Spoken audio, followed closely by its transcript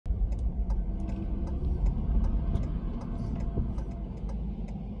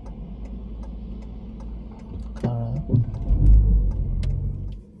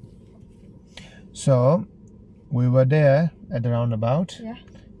So we were there at the roundabout. Yeah.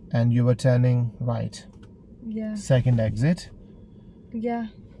 And you were turning right. Yeah. Second exit. Yeah.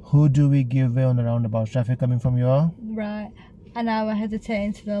 Who do we give way on the roundabout? Traffic coming from your right. And now we're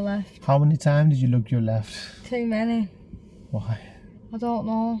hesitating to the left. How many times did you look to your left? Too many. Why? I don't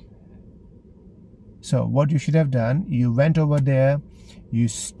know. So what you should have done, you went over there, you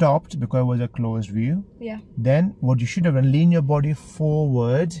stopped because it was a closed view. Yeah. Then what you should have done, lean your body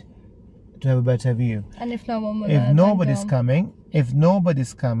forward to have a better view. And if no one was If there, nobody's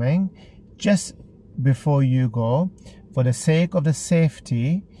coming, just before you go, for the sake of the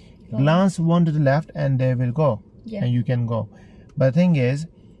safety, glance one to the left and they will go. Yeah. And you can go. But the thing is,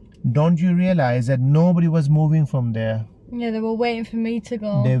 don't you realize that nobody was moving from there? Yeah, they were waiting for me to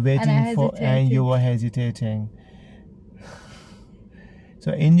go. They're waiting and you were hesitating.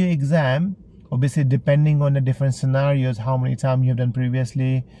 So in your exam, obviously depending on the different scenarios, how many times you have done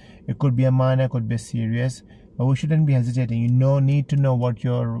previously, it could be a minor, it could be serious, but we shouldn't be hesitating. You need to know what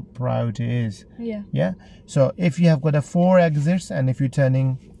your priority is. Yeah. Yeah. So if you have got a 4 exits and if you're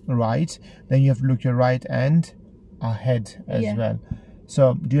turning right, then you have to look your right and ahead as well.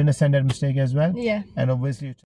 So do you understand that mistake as well? Yeah. And obviously